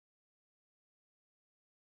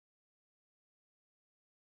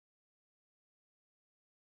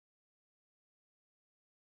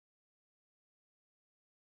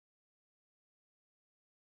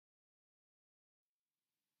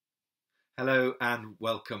Hello and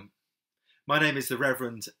welcome. My name is the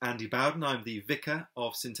Reverend Andy Bowden. I'm the Vicar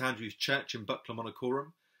of St Andrew's Church in Buckler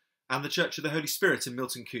Monacorum and the Church of the Holy Spirit in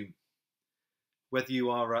Milton Combe. Whether you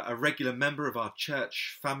are a regular member of our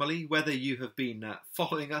church family, whether you have been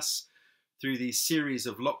following us through these series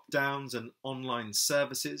of lockdowns and online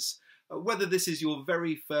services, whether this is your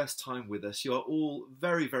very first time with us, you are all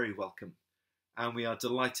very, very welcome, and we are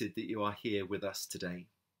delighted that you are here with us today.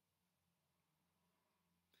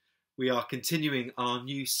 We are continuing our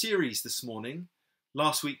new series this morning.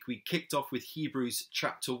 Last week we kicked off with Hebrews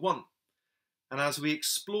chapter 1. And as we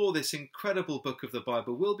explore this incredible book of the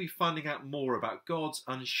Bible, we'll be finding out more about God's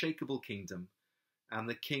unshakable kingdom and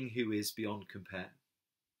the King who is beyond compare.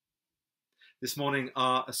 This morning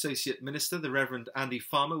our Associate Minister, the Reverend Andy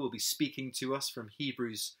Farmer, will be speaking to us from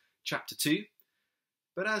Hebrews chapter 2.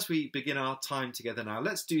 But as we begin our time together now,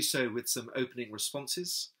 let's do so with some opening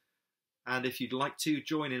responses. And if you'd like to,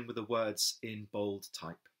 join in with the words in bold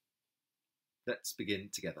type. Let's begin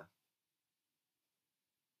together.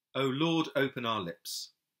 O Lord, open our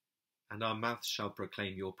lips, and our mouth shall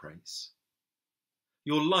proclaim your praise.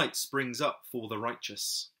 Your light springs up for the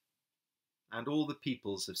righteous, and all the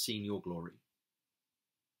peoples have seen your glory.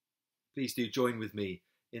 Please do join with me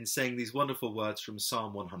in saying these wonderful words from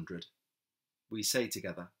Psalm 100. We say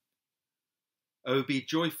together, O be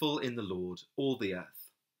joyful in the Lord, all the earth.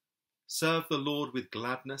 Serve the Lord with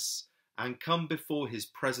gladness, and come before his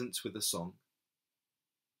presence with a song.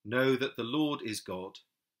 Know that the Lord is God.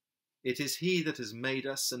 It is he that has made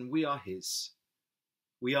us, and we are his.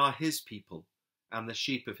 We are his people, and the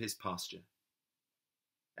sheep of his pasture.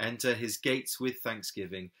 Enter his gates with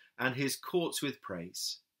thanksgiving, and his courts with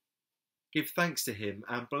praise. Give thanks to him,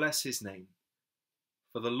 and bless his name.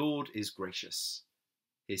 For the Lord is gracious.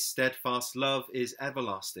 His steadfast love is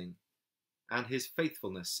everlasting, and his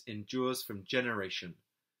faithfulness endures from generation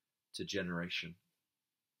to generation.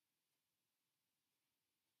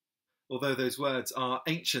 Although those words are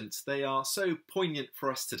ancient, they are so poignant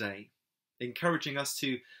for us today, encouraging us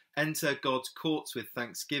to enter God's courts with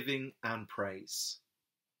thanksgiving and praise.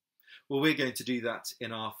 Well, we're going to do that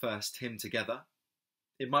in our first hymn together.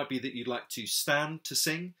 It might be that you'd like to stand to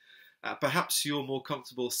sing. Perhaps you're more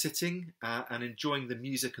comfortable sitting and enjoying the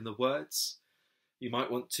music and the words. You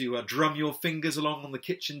might want to drum your fingers along on the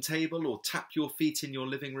kitchen table or tap your feet in your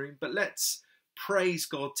living room. But let's praise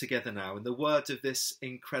God together now in the words of this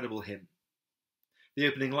incredible hymn. The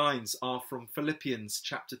opening lines are from Philippians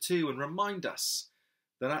chapter 2 and remind us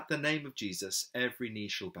that at the name of Jesus every knee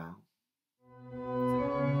shall bow.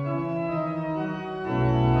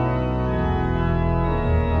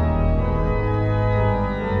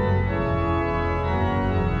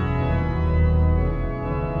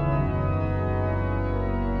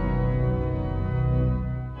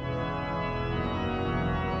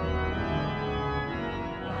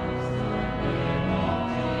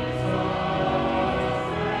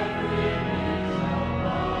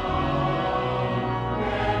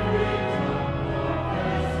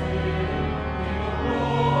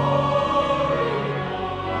 Lord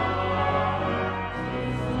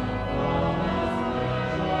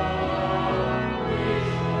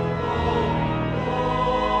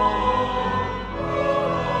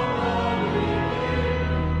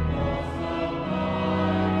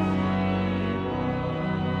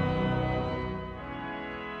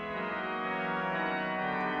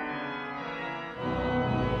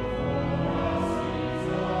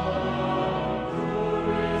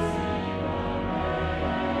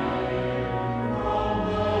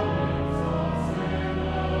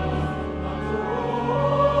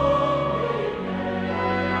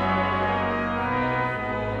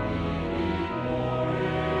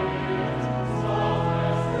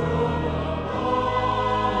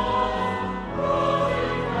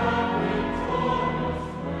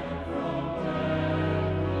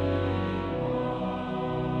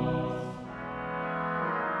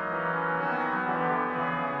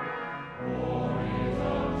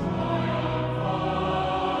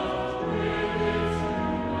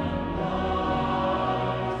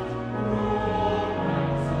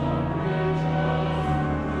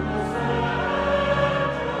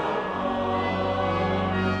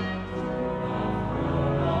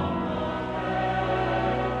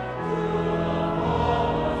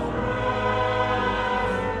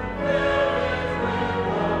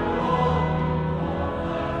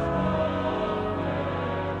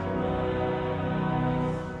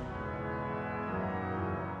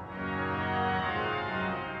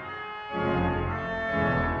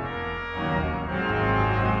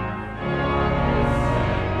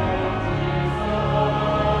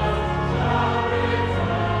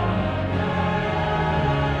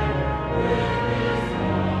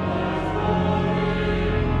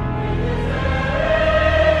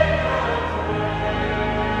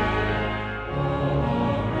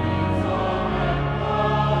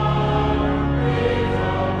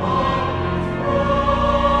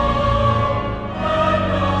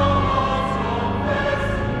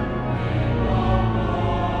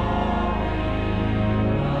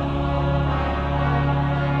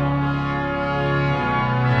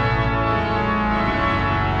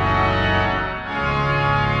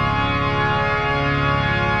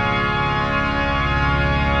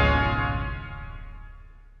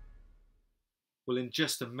In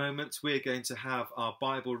just a moment, we're going to have our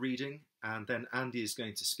Bible reading, and then Andy is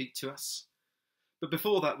going to speak to us. But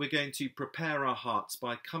before that, we're going to prepare our hearts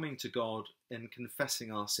by coming to God and confessing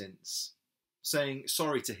our sins, saying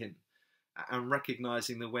sorry to him, and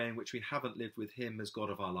recognising the way in which we haven't lived with him as God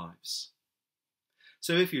of our lives.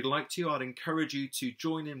 So if you'd like to, I'd encourage you to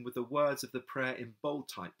join in with the words of the prayer in bold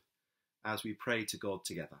type as we pray to God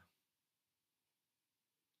together.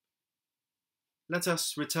 Let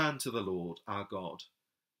us return to the Lord our God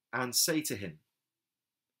and say to him,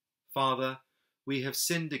 Father, we have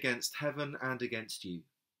sinned against heaven and against you.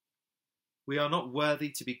 We are not worthy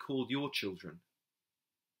to be called your children.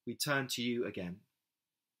 We turn to you again.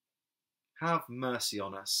 Have mercy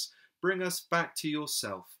on us. Bring us back to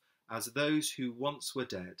yourself as those who once were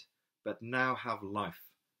dead, but now have life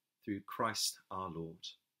through Christ our Lord.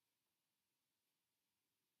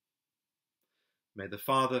 May the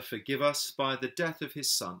Father forgive us by the death of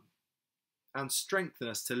his Son, and strengthen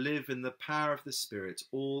us to live in the power of the Spirit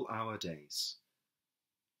all our days.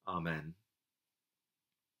 Amen.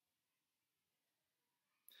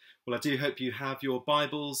 Well, I do hope you have your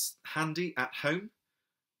Bibles handy at home.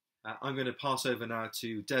 I'm going to pass over now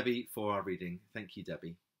to Debbie for our reading. Thank you,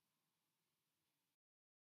 Debbie.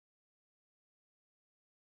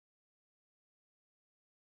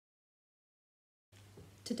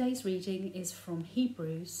 Today's reading is from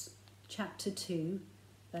Hebrews chapter 2,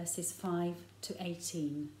 verses 5 to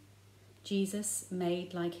 18. Jesus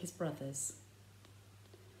made like his brothers.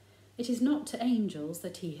 It is not to angels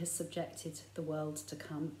that he has subjected the world to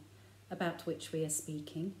come, about which we are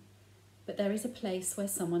speaking, but there is a place where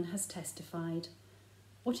someone has testified,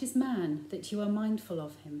 What is man that you are mindful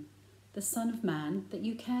of him, the Son of Man that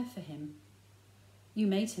you care for him? You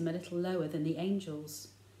made him a little lower than the angels.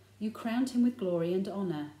 You crowned him with glory and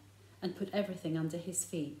honour, and put everything under his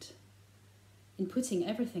feet. In putting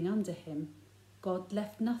everything under him, God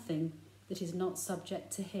left nothing that is not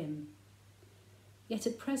subject to him. Yet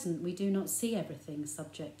at present we do not see everything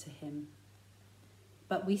subject to him.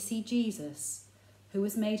 But we see Jesus, who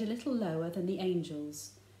was made a little lower than the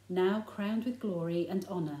angels, now crowned with glory and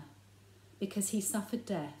honour, because he suffered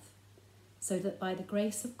death, so that by the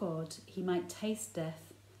grace of God he might taste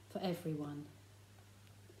death for everyone.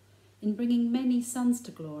 In bringing many sons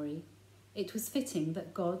to glory, it was fitting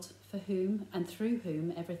that God, for whom and through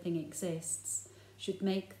whom everything exists, should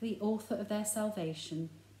make the author of their salvation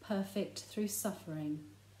perfect through suffering.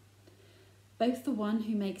 Both the one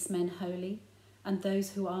who makes men holy and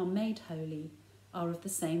those who are made holy are of the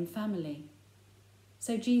same family.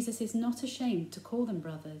 So Jesus is not ashamed to call them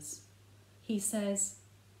brothers. He says,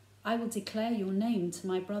 I will declare your name to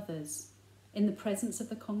my brothers. In the presence of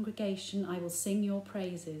the congregation I will sing your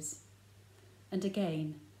praises. And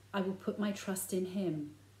again, I will put my trust in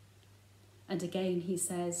him. And again he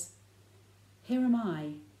says, Here am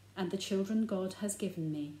I, and the children God has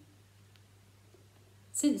given me.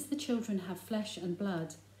 Since the children have flesh and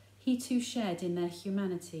blood, he too shared in their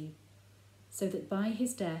humanity, so that by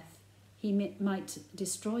his death he might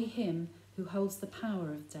destroy him who holds the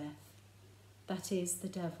power of death, that is, the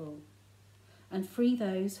devil, and free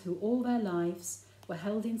those who all their lives were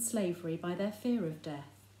held in slavery by their fear of death.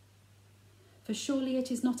 For surely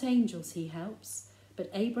it is not angels he helps,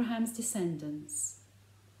 but Abraham's descendants.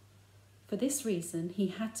 For this reason he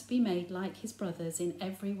had to be made like his brothers in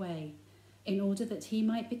every way, in order that he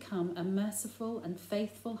might become a merciful and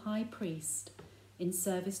faithful high priest in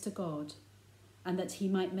service to God, and that he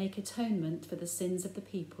might make atonement for the sins of the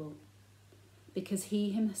people. Because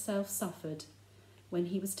he himself suffered when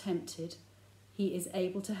he was tempted, he is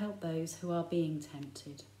able to help those who are being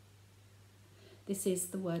tempted. This is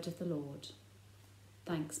the word of the Lord.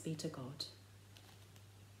 Thanks be to God.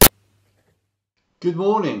 Good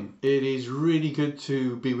morning. It is really good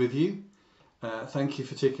to be with you. Thank you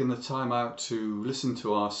for taking the time out to listen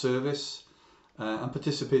to our service and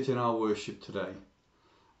participate in our worship today.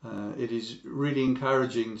 It is really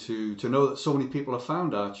encouraging to know that so many people have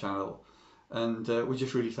found our channel, and we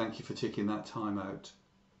just really thank you for taking that time out.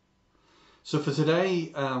 So for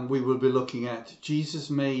today we will be looking at Jesus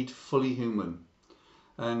made fully human,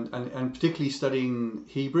 and particularly studying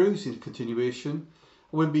Hebrews in continuation.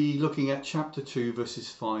 We'll be looking at chapter 2 verses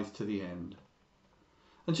 5 to the end.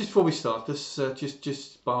 And just before we start, let's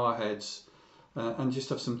just bow our heads and just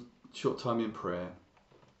have some short time in prayer.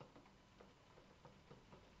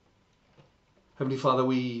 Heavenly Father,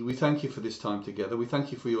 we thank you for this time together. We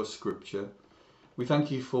thank you for your scripture. We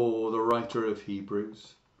thank you for the writer of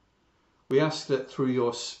Hebrews. We ask that through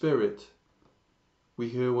your Spirit we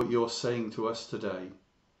hear what you're saying to us today,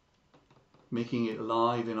 making it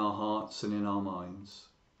live in our hearts and in our minds.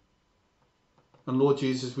 And Lord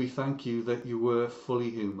Jesus, we thank you that you were fully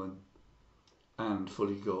human and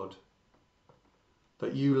fully God.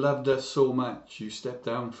 That you loved us so much, you stepped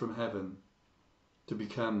down from heaven to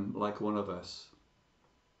become like one of us.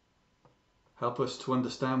 Help us to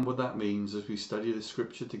understand what that means as we study the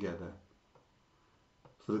scripture together.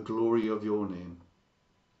 For the glory of your name.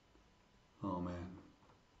 Amen.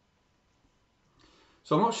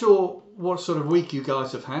 So I'm not sure what sort of week you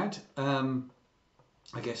guys have had.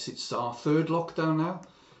 I guess it's our third lockdown now.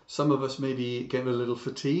 Some of us maybe get a little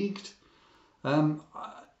fatigued. And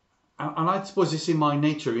I suppose it's in my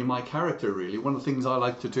nature, in my character really. One of the things I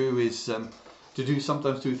like to do is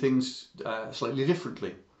sometimes do things slightly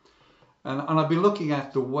differently. And I've been looking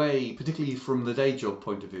at the way, particularly from the day job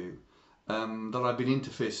point of view, that I've been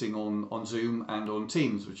interfacing on Zoom and on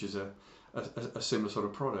Teams, which is a similar sort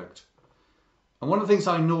of product. And one of the things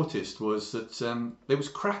I noticed was that there was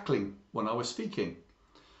crackling when I was speaking.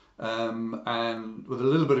 And with a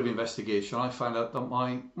little bit of investigation, I found out that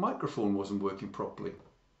my microphone wasn't working properly.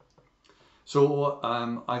 So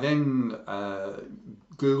I then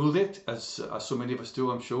Googled it, as so many of us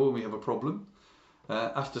do, I'm sure, when we have a problem.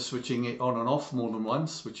 After switching it on and off more than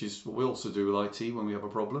once, which is what we also do with IT when we have a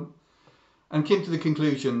problem, and came to the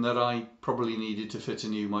conclusion that I probably needed to fit a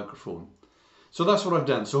new microphone. So that's what I've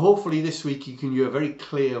done. So hopefully this week you can hear a very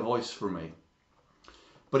clear voice from me.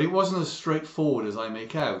 But it wasn't as straightforward as I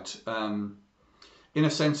make out. In a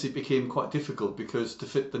sense, it became quite difficult because to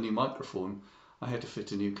fit the new microphone, I had to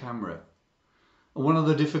fit a new camera. And one of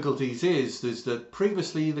the difficulties is that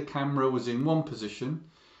previously the camera was in one position,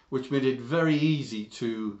 which made it very easy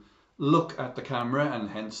to look at the camera and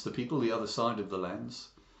hence the people the other side of the lens,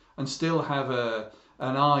 and still have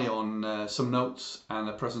an eye on some notes and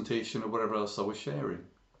a presentation or whatever else I was sharing.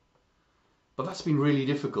 But that's been really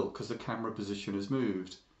difficult because the camera position has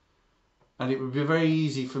moved. And it would be very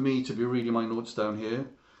easy for me to be reading my notes down here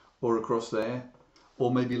or across there,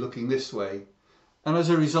 or maybe looking this way. And as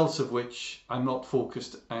a result of which, I'm not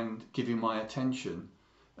focused and giving my attention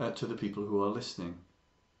to the people who are listening.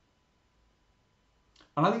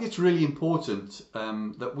 And I think it's really important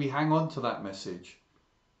that we hang on to that message.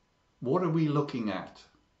 What are we looking at?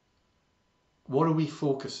 What are we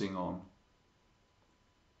focusing on?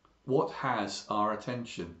 What has our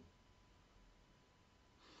attention?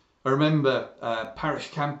 I remember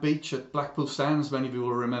Parish Camp Beach at Blackpool Sands. Many of you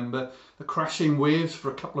will remember the crashing waves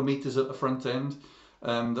for a couple of metres at the front end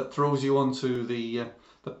that throws you onto the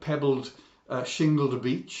pebbled, shingled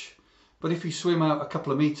beach. But if you swim out a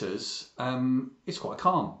couple of metres, it's quite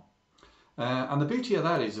calm. And the beauty of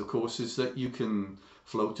that is, of course, is that you can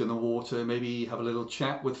float in the water, maybe have a little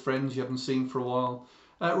chat with friends you haven't seen for a while,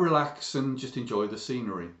 relax and just enjoy the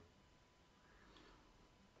scenery.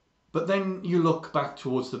 But then you look back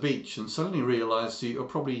towards the beach and suddenly realise that you're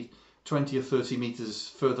probably 20 or 30 metres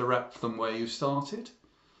further up than where you started.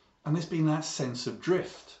 And there's been that sense of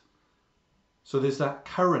drift. So there's that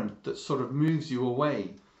current that sort of moves you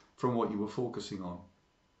away from what you were focusing on.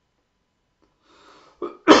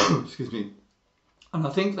 Excuse me. And I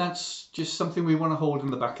think that's just something we want to hold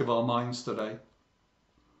in the back of our minds today.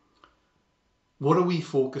 What do we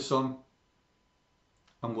focus on?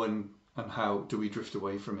 And when and how do we drift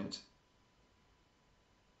away from it?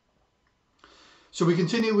 So we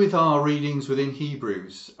continue with our readings within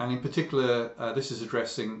Hebrews, and in particular this is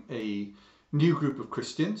addressing a new group of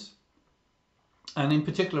Christians, and in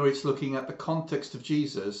particular it's looking at the context of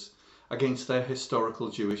Jesus against their historical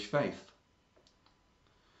Jewish faith.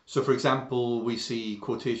 So for example, we see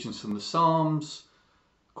quotations from the Psalms,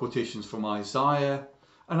 quotations from Isaiah,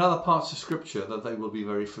 and other parts of Scripture that they will be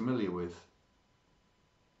very familiar with.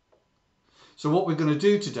 So what we're going to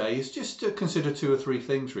do today is just to consider two or three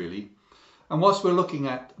things really. And whilst we're looking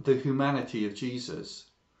at the humanity of Jesus,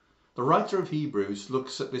 the writer of Hebrews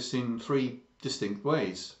looks at this in three distinct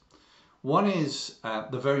ways. One is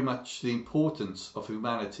very much the importance of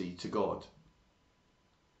humanity to God.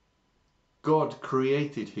 God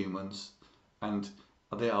created humans and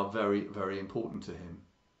they are very, very important to him.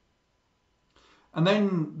 And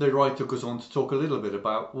then the writer goes on to talk a little bit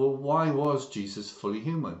about, well, why was Jesus fully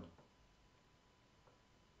human?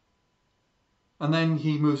 And then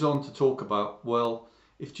he moves on to talk about, well,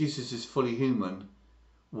 if Jesus is fully human,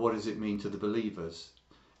 what does it mean to the believers?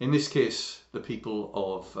 In this case, the people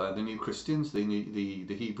of the new Christians, the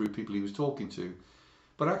Hebrew people he was talking to.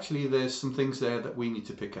 But actually there's some things there that we need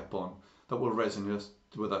to pick up on that will resonate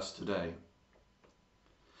with us today.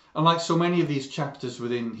 And like so many of these chapters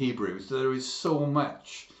within Hebrews, there is so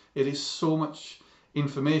much, it is so much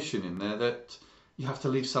information in there that you have to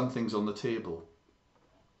leave some things on the table.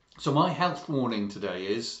 So my health warning today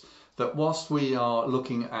is that whilst we are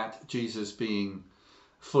looking at Jesus being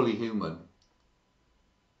fully human,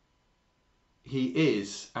 he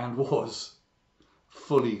is and was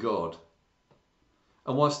fully God.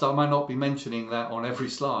 And whilst I might not be mentioning that on every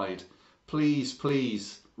slide,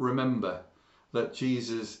 please remember that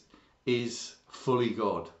Jesus is fully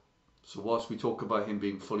God. So whilst we talk about him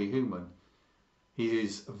being fully human, he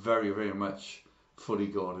is very much fully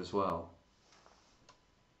God as well.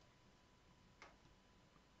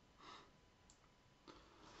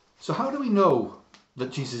 So how do we know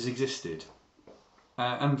that Jesus existed?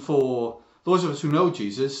 And for those of us who know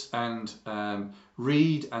Jesus and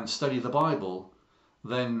read and study the Bible,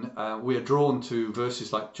 then we are drawn to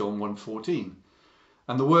verses like John 1:14.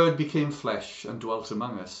 And the Word became flesh and dwelt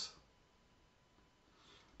among us.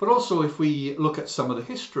 But also if we look at some of the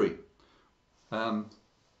history,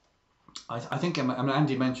 I think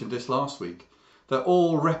Andy mentioned this last week, that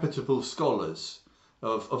all reputable scholars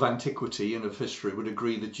of antiquity and of history would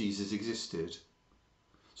agree that Jesus existed.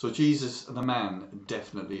 So Jesus, the man,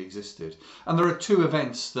 definitely existed. And there are two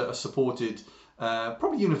events that are supported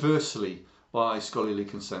probably universally by scholarly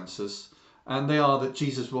consensus. And they are that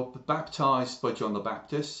Jesus was baptized by John the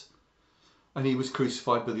Baptist, and he was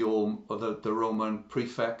crucified by the Roman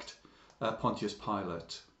prefect Pontius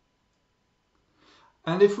Pilate.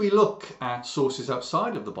 And if we look at sources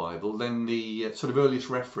outside of the Bible, then the sort of earliest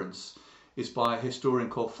reference is by a historian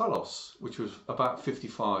called Thales, which was about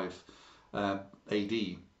 55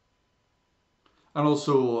 AD. And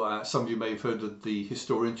also some of you may have heard of the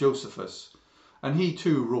historian Josephus, and he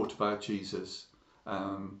too wrote about Jesus.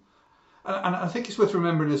 And I think it's worth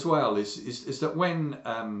remembering as well is that when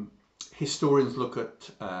historians look at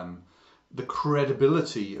the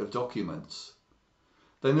credibility of documents,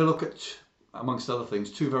 then they look at, amongst other things,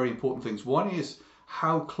 two very important things. One is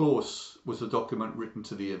how close was the document written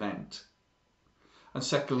to the event? And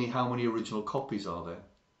secondly, how many original copies are there?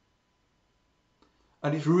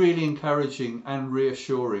 And it's really encouraging and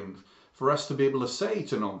reassuring for us to be able to say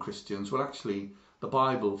to non-Christians, well, actually, the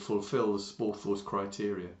Bible fulfills both those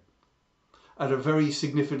criteria at a very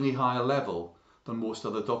significantly higher level than most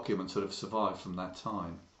other documents that have survived from that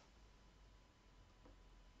time.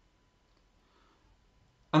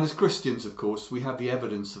 And as Christians, of course, we have the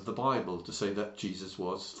evidence of the Bible to say that Jesus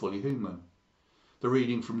was fully human. The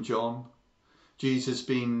reading from John, Jesus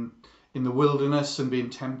being in the wilderness and being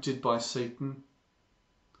tempted by Satan.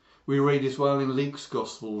 We read as well in Luke's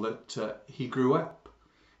Gospel that he grew up.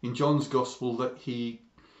 In John's Gospel that he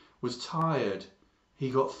was tired, he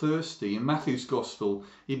got thirsty. In Matthew's Gospel,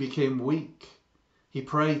 he became weak. He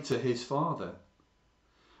prayed to his Father.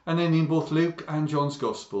 And then in both Luke and John's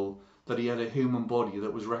Gospel, that he had a human body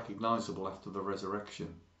that was recognisable after the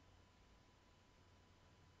resurrection.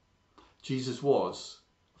 Jesus was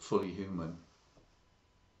fully human.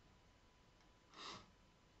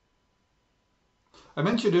 I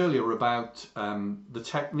mentioned earlier about the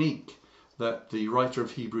technique that the writer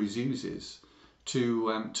of Hebrews uses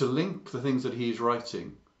to link the things that he is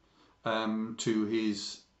writing to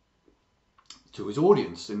his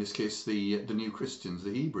audience, in this case the new Christians,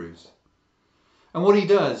 the Hebrews. And what he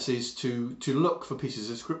does is to look for pieces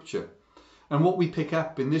of scripture. And what we pick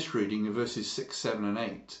up in this reading in verses 6, 7 and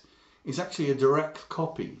 8 is actually a direct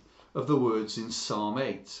copy of the words in Psalm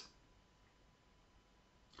 8.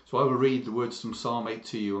 So I will read the words from Psalm 8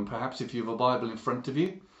 to you, and perhaps if you have a Bible in front of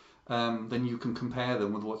you, then you can compare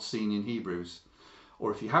them with what's seen in Hebrews.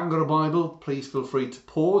 Or if you haven't got a Bible, please feel free to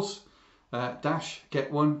pause,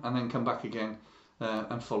 get one, and then come back again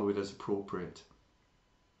and follow it as appropriate.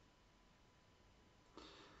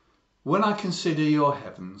 When I consider your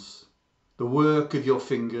heavens, the work of your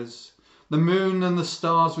fingers, the moon and the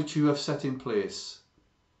stars which you have set in place,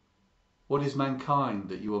 what is mankind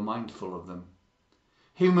that you are mindful of them?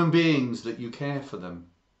 Human beings that you care for them.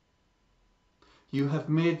 You have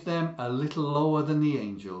made them a little lower than the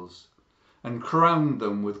angels and crowned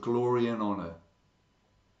them with glory and honour.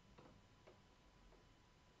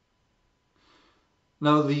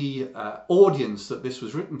 Now the audience that this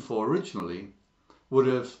was written for originally would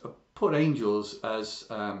have put angels as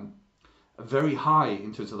very high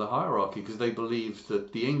in terms of the hierarchy, because they believed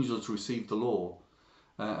that the angels received the law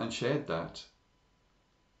and shared that.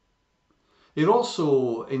 It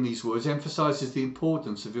also, in these words, emphasises the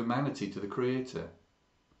importance of humanity to the Creator.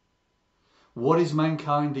 What is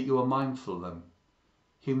mankind that you are mindful of them?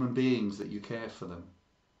 Human beings that you care for them.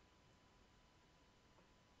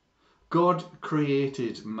 God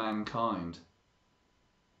created mankind.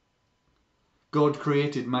 God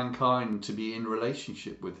created mankind to be in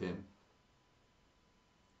relationship with him.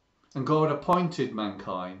 And God appointed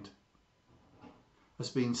mankind as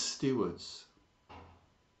being stewards.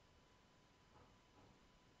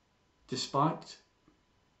 despite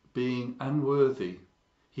being unworthy,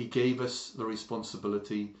 he gave us the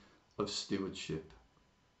responsibility of stewardship.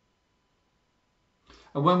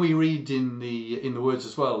 And when we read in the words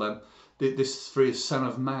as well, this phrase "Son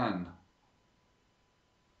of Man,"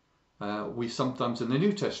 we sometimes in the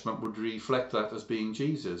New Testament would reflect that as being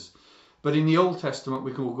Jesus. But in the Old Testament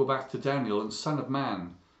we can go back to Daniel, and Son of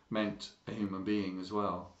Man meant a human being as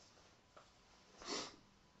well.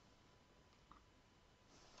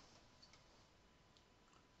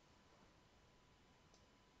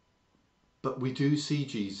 But we do see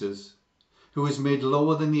Jesus, who was made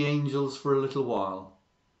lower than the angels for a little while,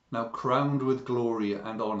 now crowned with glory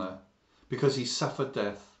and honour, because he suffered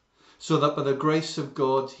death, so that by the grace of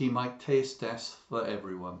God he might taste death for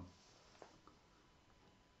everyone.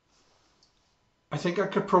 I think I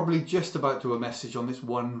could probably just about do a message on this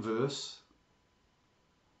one verse.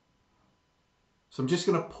 So I'm just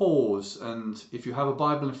going to pause, and if you have a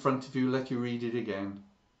Bible in front of you, let you read it again.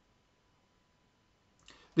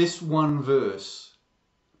 This one verse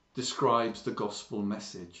describes the gospel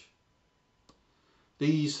message.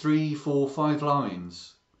 These 3, 4, 5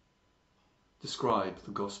 lines describe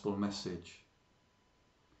the gospel message.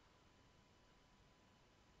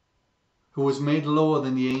 Who was made lower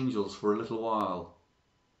than the angels for a little while.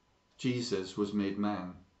 Jesus was made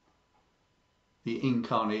man, the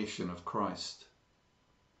incarnation of Christ.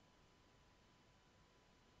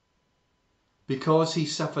 Because he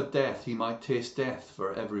suffered death, he might taste death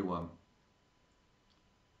for everyone.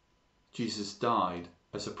 Jesus died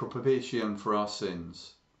as a propitiation for our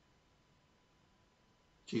sins.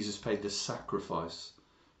 Jesus paid the sacrifice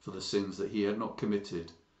for the sins that he had not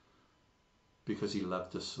committed because he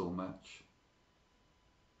loved us so much.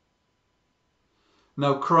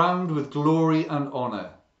 Now crowned with glory and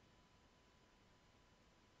honour,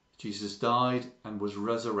 Jesus died and was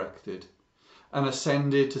resurrected and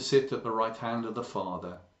ascended to sit at the right hand of the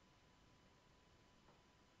Father,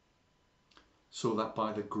 so that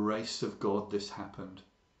by the grace of God this happened.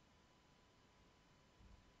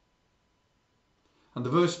 And the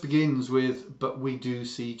verse begins with, "But we do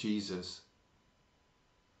see Jesus."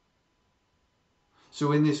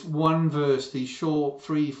 So in this one verse, these short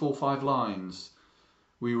 3, 4, 5 lines,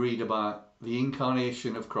 we read about the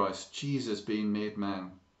incarnation of Christ, Jesus being made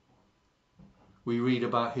man. We read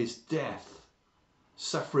about his death,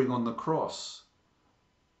 suffering on the cross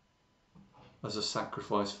as a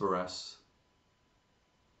sacrifice for us.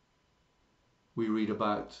 We read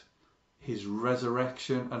about his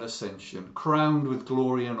resurrection and ascension, crowned with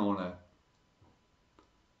glory and honour,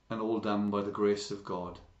 and all done by the grace of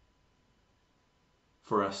God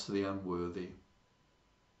for us, the unworthy.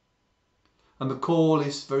 And the call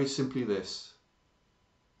is very simply this,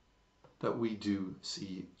 that we do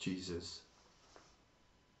see Jesus.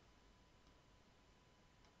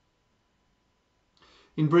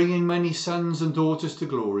 In bringing many sons and daughters to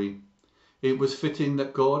glory, it was fitting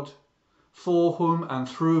that God, for whom and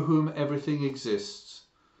through whom everything exists,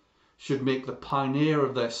 should make the pioneer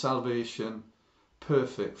of their salvation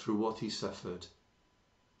perfect through what he suffered.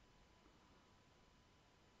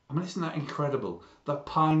 I mean, isn't that incredible? The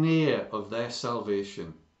pioneer of their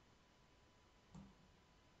salvation.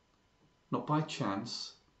 Not by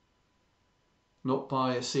chance, not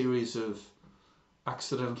by a series of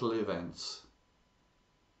accidental events,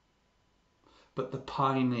 but the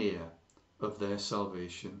pioneer of their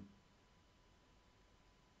salvation.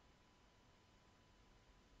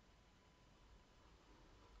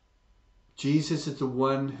 Jesus is the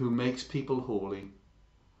one who makes people holy,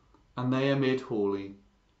 and they are made holy,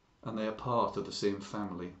 and they are part of the same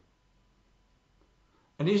family.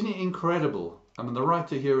 And isn't it incredible? I mean, the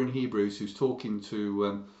writer here in Hebrews who's talking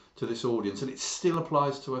to this audience, and it still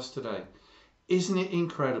applies to us today. Isn't it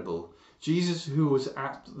incredible? Jesus, who was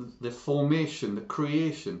at the formation, the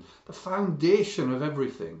creation, the foundation of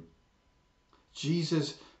everything.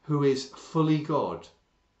 Jesus, who is fully God,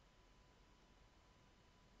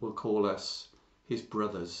 will call us his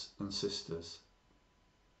brothers and sisters.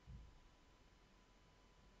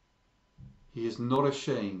 He is not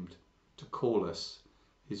ashamed to call us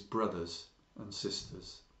his brothers and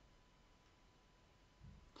sisters.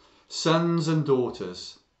 Sons and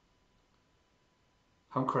daughters.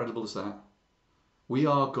 How incredible is that? We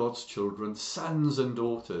are God's children, sons and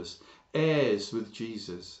daughters, heirs with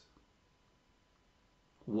Jesus.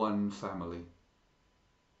 One family.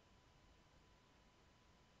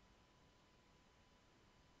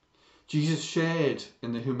 Jesus shared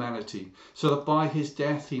in the humanity so that by his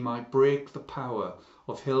death he might break the power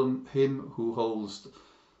of him who holds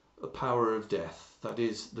the power of death, that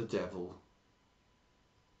is, the devil.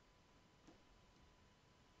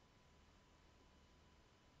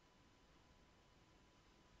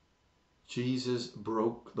 Jesus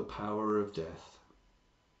broke the power of death.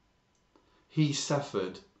 He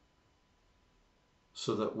suffered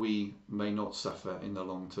so that we may not suffer in the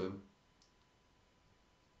long term.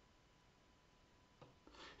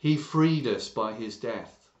 He freed us by his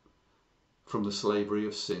death from the slavery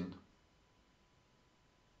of sin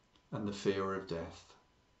and the fear of death.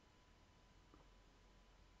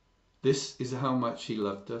 This is how much he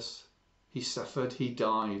loved us. He suffered, he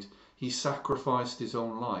died, he sacrificed his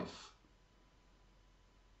own life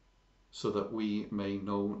so that we may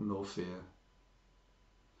know no fear.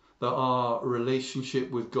 That our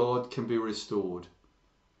relationship with God can be restored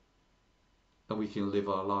and we can live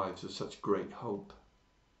our lives with such great hope.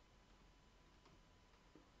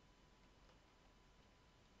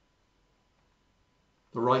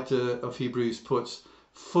 The writer of Hebrews puts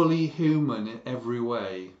fully human in every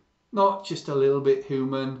way. Not just a little bit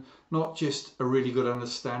human, not just a really good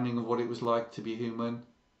understanding of what it was like to be human.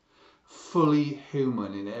 Fully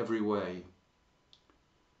human in every way,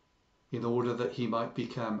 in order that he might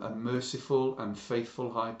become a merciful and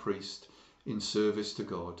faithful high priest in service to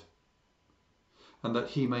God, and that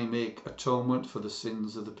he may make atonement for the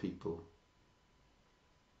sins of the people.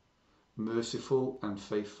 Merciful and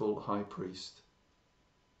faithful high priest.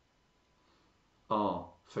 Our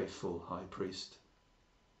faithful high priest,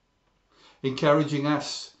 encouraging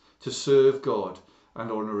us to serve God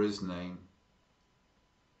and honour his name,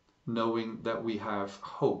 knowing that we have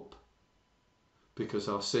hope because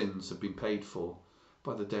our sins have been paid for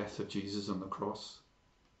by the death of Jesus on the cross.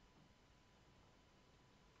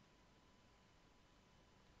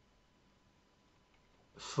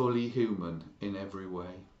 Fully human in every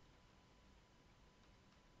way.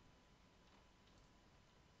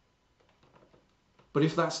 But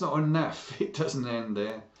if that's not enough, it doesn't end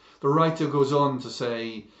there. The writer goes on to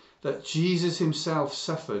say that Jesus himself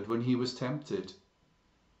suffered when he was tempted.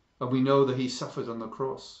 And we know that he suffered on the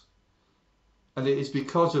cross. And it is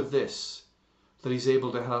because of this that he's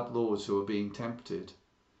able to help those who are being tempted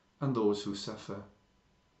and those who suffer.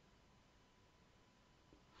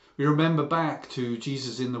 We remember back to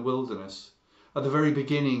Jesus in the wilderness at the very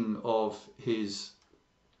beginning of his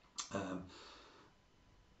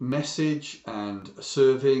message and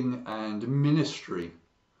serving and ministry.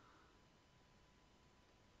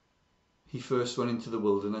 He first went into the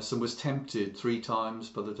wilderness and was tempted 3 times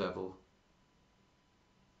by the devil,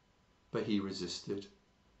 but he resisted.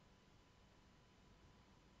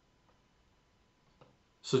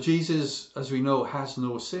 So Jesus, as we know, has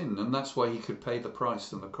no sin, and that's why he could pay the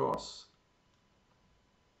price on the cross.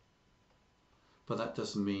 But that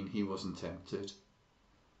doesn't mean he wasn't tempted.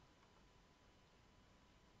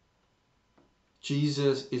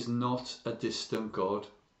 Jesus is not a distant God,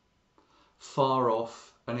 far off,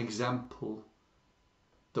 an example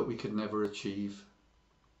that we could never achieve.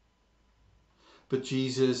 But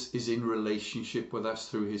Jesus is in relationship with us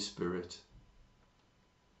through his Spirit.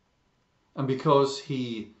 And because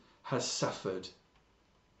he has suffered,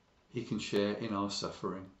 he can share in our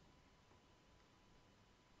suffering.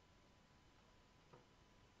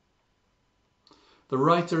 The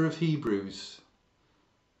writer of Hebrews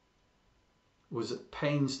was at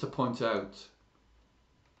pains to point out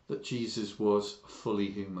that Jesus was fully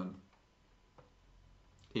human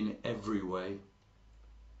in every way,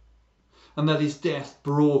 and that his death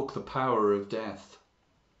broke the power of death.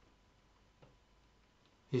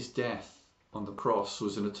 His death on the cross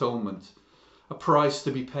was an atonement, a price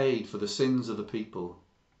to be paid for the sins of the people,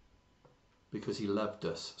 because he loved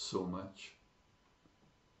us so much.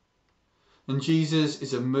 And Jesus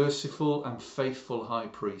is a merciful and faithful high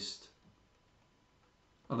priest,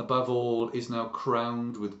 and above all is now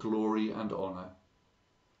crowned with glory and honour.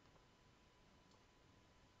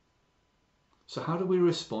 So how do we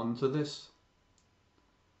respond to this?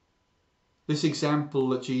 This example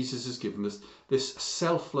that Jesus has given us, this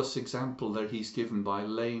selfless example that he's given by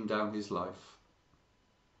laying down his life.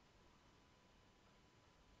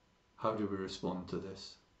 How do we respond to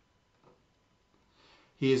this?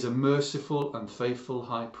 He is a merciful and faithful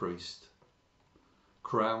high priest,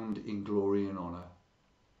 crowned in glory and honour.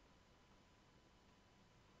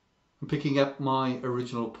 And picking up my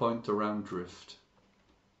original point around drift,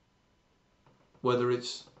 whether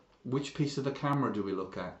it's which piece of the camera do we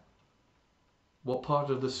look at, what part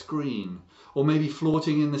of the screen, or maybe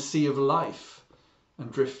floating in the sea of life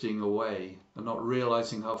and drifting away and not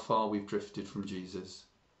realising how far we've drifted from Jesus.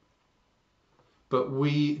 But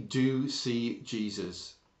we do see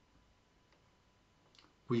Jesus.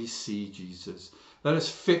 We see Jesus. Let us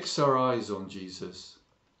fix our eyes on Jesus,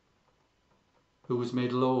 who was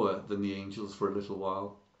made lower than the angels for a little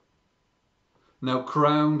while, now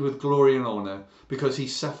crowned with glory and honour because he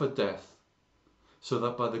suffered death so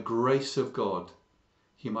that by the grace of God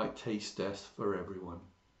he might taste death for everyone.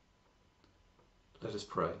 Let us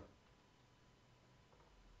pray.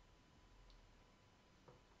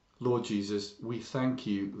 Lord Jesus, we thank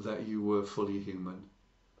you that you were fully human.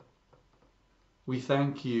 We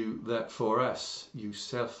thank you that for us you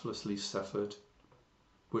selflessly suffered,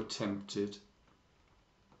 were tempted,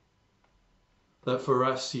 that for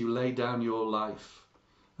us you laid down your life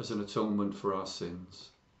as an atonement for our sins.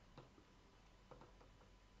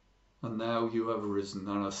 And now you have risen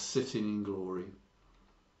and are sitting in glory.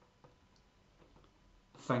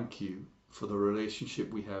 Thank you for the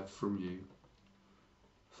relationship we have from you.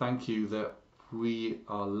 Thank you that we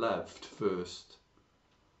are loved first,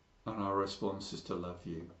 and our response is to love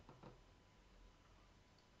you.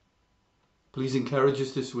 Please encourage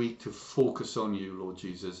us this week to focus on you, Lord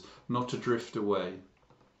Jesus, not to drift away,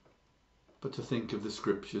 but to think of the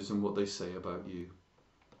scriptures and what they say about you,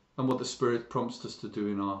 and what the Spirit prompts us to do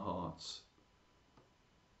in our hearts.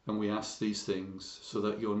 And we ask these things so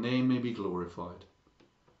that your name may be glorified.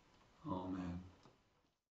 Amen.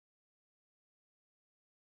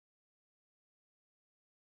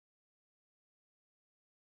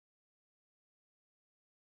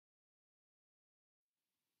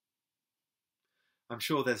 I'm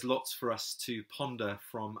sure there's lots for us to ponder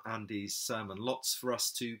from Andy's sermon, lots for us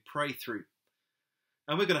to pray through.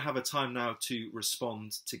 And we're going to have a time now to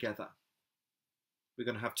respond together. We're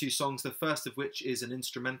going to have two songs, the first of which is an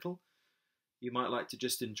instrumental. You might like to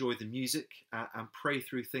just enjoy the music and pray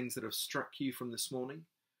through things that have struck you from this morning.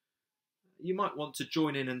 You might want to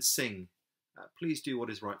join in and sing. Please do what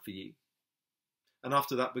is right for you. And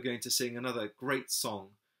after that, we're going to sing another great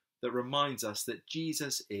song that reminds us that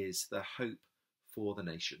Jesus is the hope for the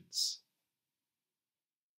nations.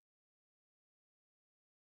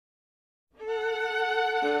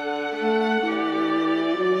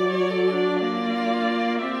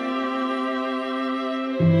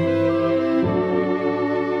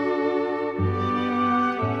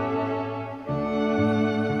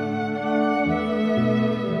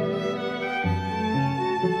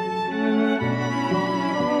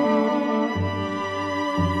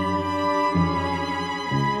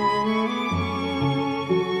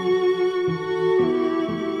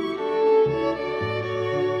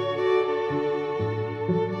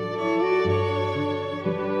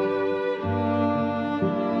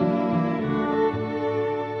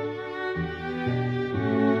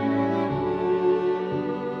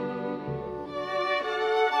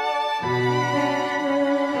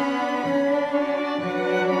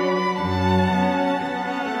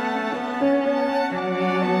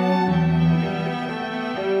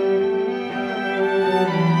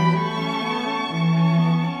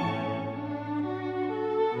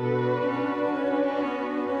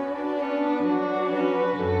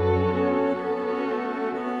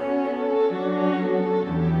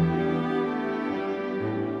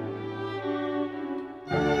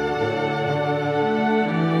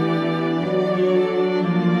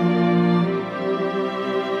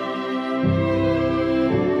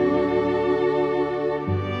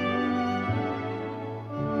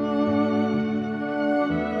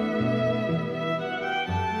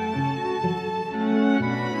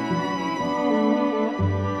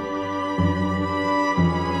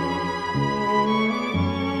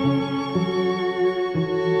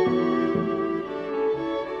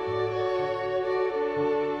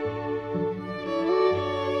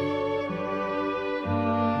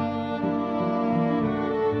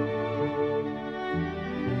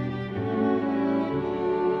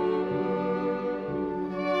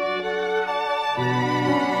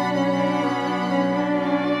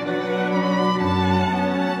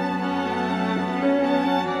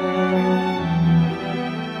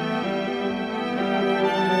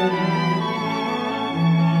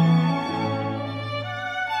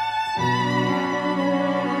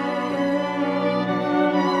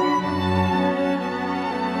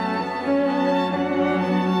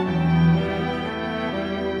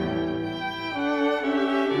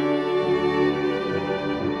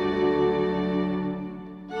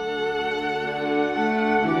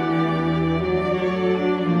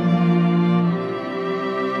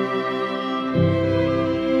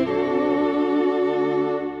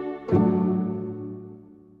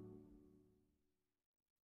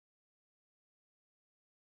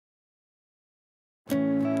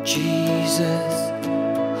 Jesus,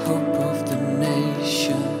 hope of the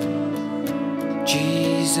nation.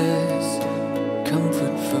 Jesus,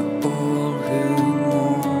 comfort for all who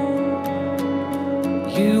mourn.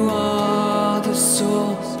 You are the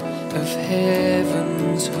source of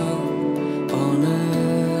heaven's hope on earth.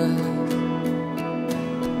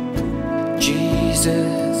 Jesus,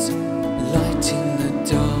 Jesus, light in the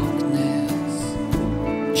darkness.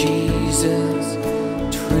 Jesus,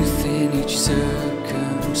 truth in each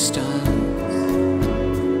circumstance.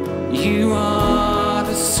 You are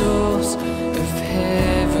the source of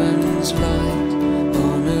heaven's light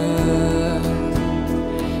on earth.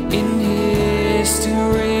 In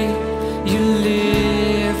history, you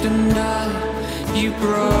lived and died. You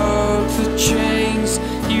broke the chains,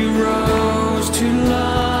 you rose to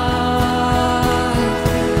life.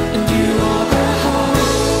 And you are the hope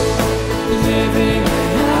living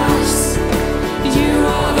in us. You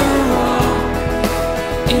are the rock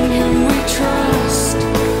in whom we trust.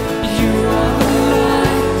 You are the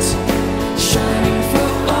light shining for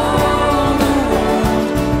all the world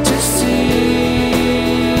to see.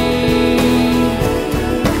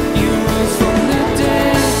 You rose from the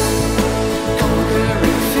dead,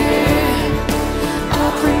 conquering fear,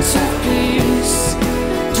 our Prince of Peace,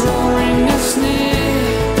 drawing us near.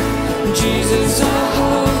 Jesus, our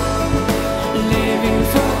hope, living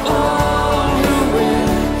for all who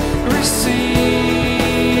will receive.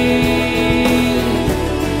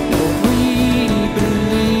 Lord, we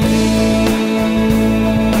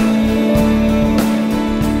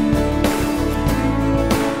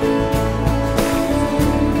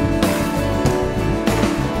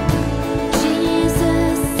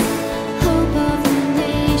Jesus, hope of the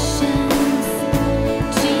nations.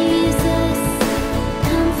 Jesus,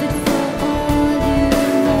 comfort for all you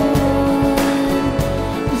mourn.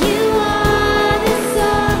 You are the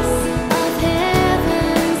source of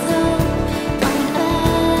heaven's hope on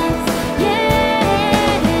earth.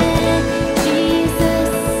 Yeah,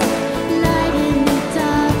 Jesus, light in the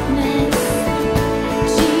darkness.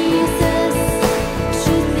 Jesus,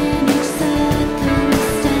 truth in each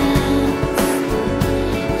circumstance.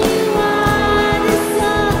 You are the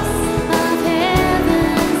source of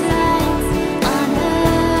heaven's light on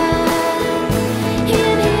earth.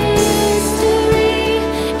 In history,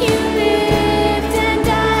 you lived and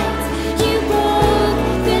died. You broke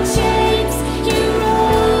the chains. You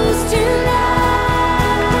rose to life.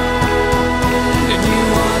 And you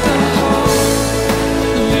are the hope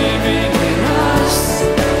living in us.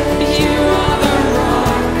 You are the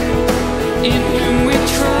rock in whom we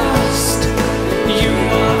trust. You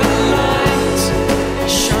are the light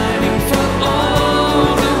shining for all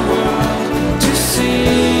the world to see.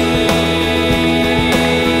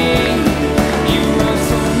 You rose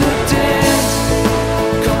from the dead,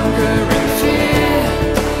 conquering fear,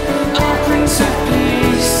 our Prince of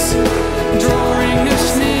Peace, drawing us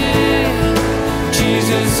near.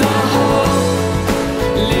 Jesus, our hope,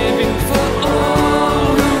 living for all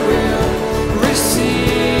who will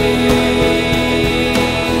receive.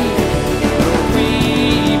 Lord, we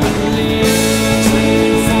believe.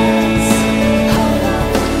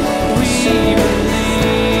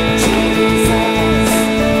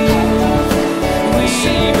 We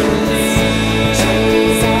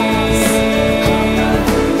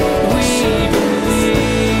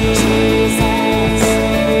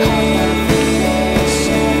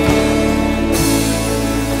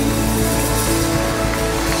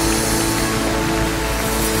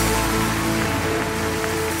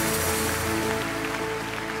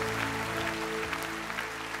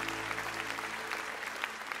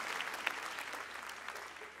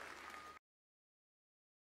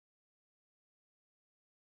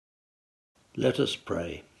Let us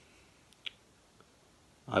pray.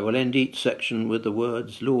 I will end each section with the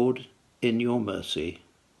words, Lord, in your mercy,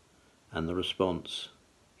 and the response,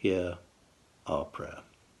 hear our prayer.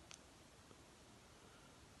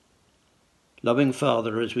 Loving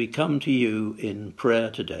Father, as we come to you in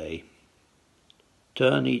prayer today,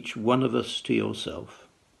 turn each one of us to yourself,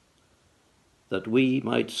 that we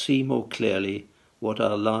might see more clearly what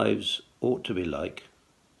our lives ought to be like,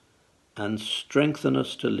 and strengthen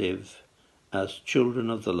us to live as children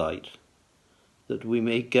of the light, that we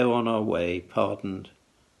may go on our way pardoned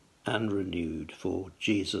and renewed for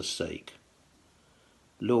Jesus' sake.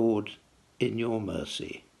 Lord, in your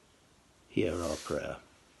mercy, hear our prayer.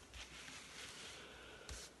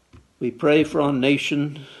 We pray for our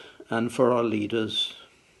nation and for our leaders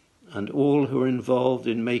and all who are involved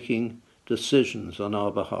in making decisions on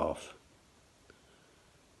our behalf.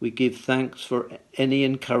 We give thanks for any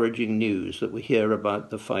encouraging news that we hear about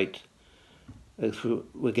the fight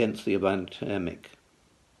against the pandemic.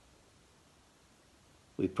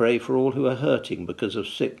 We pray for all who are hurting because of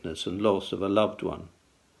sickness and loss of a loved one,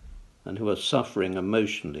 and who are suffering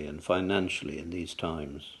emotionally and financially in these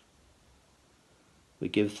times. We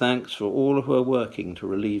give thanks for all who are working to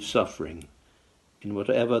relieve suffering in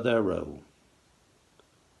whatever their role,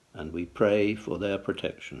 and we pray for their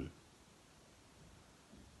protection.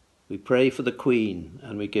 We pray for the Queen,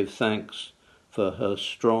 and we give thanks for her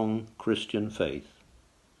strong Christian faith.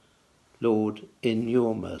 Lord, in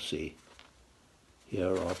your mercy,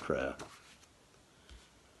 hear our prayer.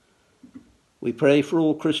 We pray for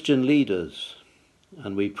all Christian leaders,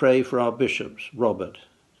 and we pray for our bishops, Robert,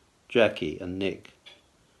 Jackie and Nick.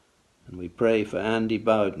 And we pray for Andy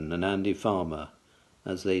Bowden and Andy Farmer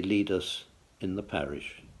as they lead us in the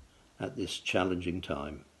parish at this challenging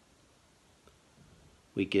time.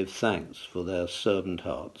 We give thanks for their servant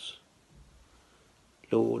hearts.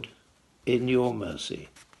 Lord, in your mercy,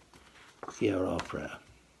 hear our prayer.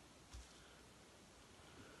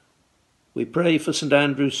 We pray for St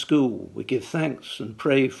Andrew's School. We give thanks and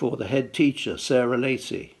pray for the head teacher, Sarah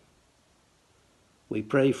Lacey. We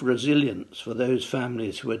pray for resilience for those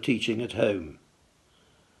families who are teaching at home.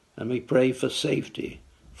 And we pray for safety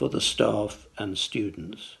for the staff and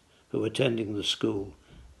students who are attending the school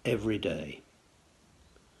every day.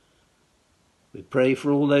 We pray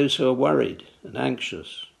for all those who are worried and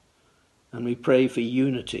anxious, and we pray for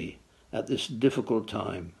unity at this difficult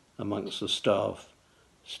time amongst the staff,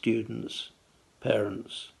 students,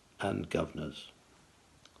 parents and governors.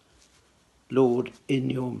 Lord, in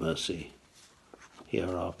your mercy,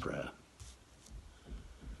 hear our prayer.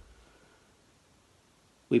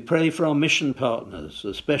 We pray for our mission partners,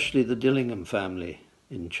 especially the Dillingham family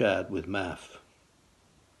in Chad with MAF.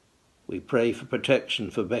 We pray for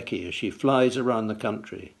protection for Becky as she flies around the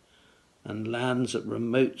country and lands at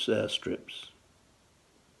remote airstrips.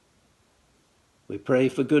 We pray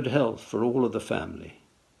for good health for all of the family,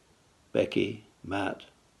 Becky, Matt,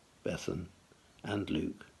 Bethan and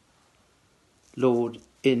Luke. Lord,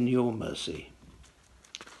 in your mercy,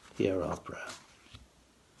 hear our prayer.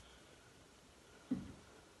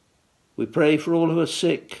 We pray for all who are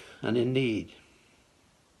sick and in need.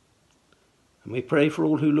 And we pray for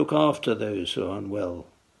all who look after those who are unwell,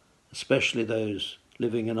 especially those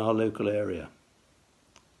living in our local area.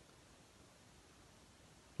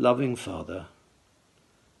 Loving Father,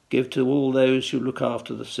 give to all those who look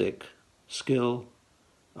after the sick skill,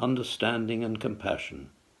 understanding and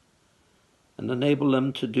compassion, and enable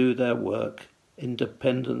them to do their work in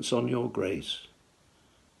dependence on your grace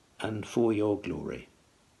and for your glory.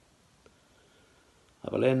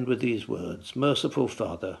 I will end with these words. Merciful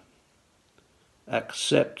Father,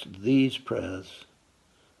 accept these prayers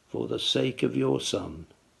for the sake of your Son,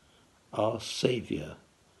 our Saviour,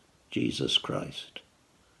 Jesus Christ.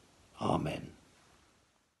 Amen.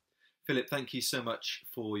 Philip, thank you so much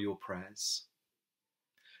for your prayers.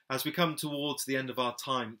 As we come towards the end of our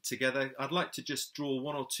time together, I'd like to just draw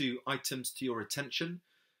one or two items to your attention,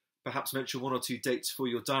 perhaps mention one or two dates for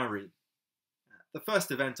your diary. The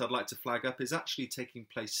first event I'd like to flag up is actually taking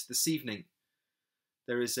place this evening.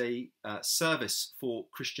 There is a service for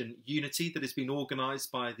Christian unity that has been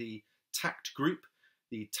organised by the TACT group,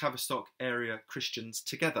 the Tavistock Area Christians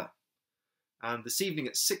Together. And this evening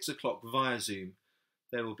at 6 o'clock via Zoom,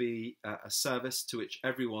 there will be a service to which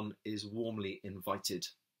everyone is warmly invited.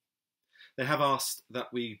 They have asked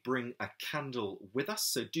that we bring a candle with us,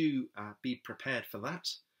 so do be prepared for that.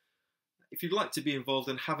 If you'd like to be involved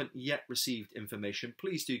and haven't yet received information,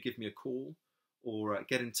 please do give me a call or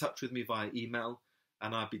get in touch with me via email,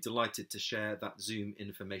 and I'd be delighted to share that Zoom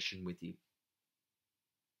information with you.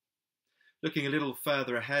 Looking a little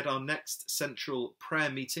further ahead, our next central prayer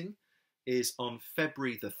meeting is on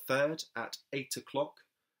February the 3rd at 8 o'clock.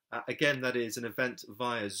 Again, that is an event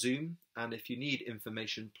via Zoom, and if you need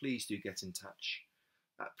information, please do get in touch.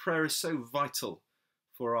 Prayer is so vital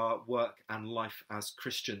for our work and life as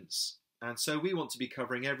Christians. And so we want to be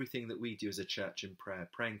covering everything that we do as a church in prayer,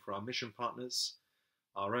 praying for our mission partners,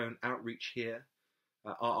 our own outreach here,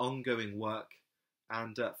 our ongoing work,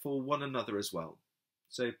 and for one another as well.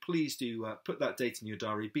 So please do put that date in your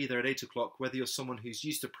diary, be there at 8 o'clock, whether you're someone who's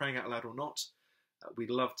used to praying out loud or not. We'd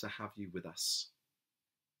love to have you with us.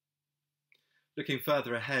 Looking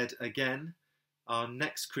further ahead again, our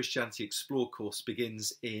next Christianity Explore course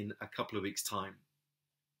begins in a couple of weeks' time.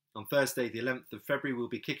 On Thursday, the 11th of February, we'll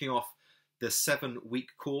be kicking off the 7-week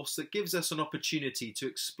course that gives us an opportunity to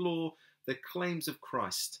explore the claims of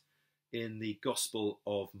Christ in the Gospel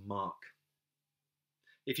of Mark.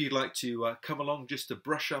 If you'd like to come along just to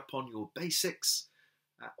brush up on your basics,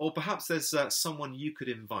 or perhaps there's someone you could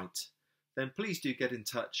invite, then please do get in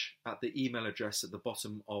touch at the email address at the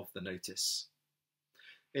bottom of the notice.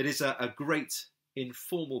 It is a great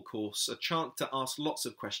informal course, a chance to ask lots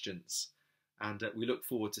of questions, and we look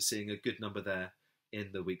forward to seeing a good number there in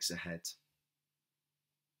the weeks ahead.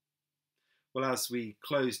 Well, as we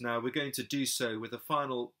close now, we're going to do so with a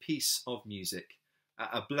final piece of music,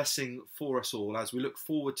 a blessing for us all as we look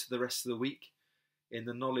forward to the rest of the week in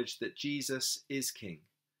the knowledge that Jesus is King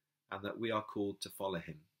and that we are called to follow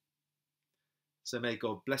him. So may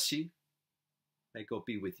God bless you. May God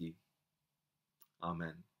be with you.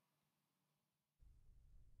 Amen.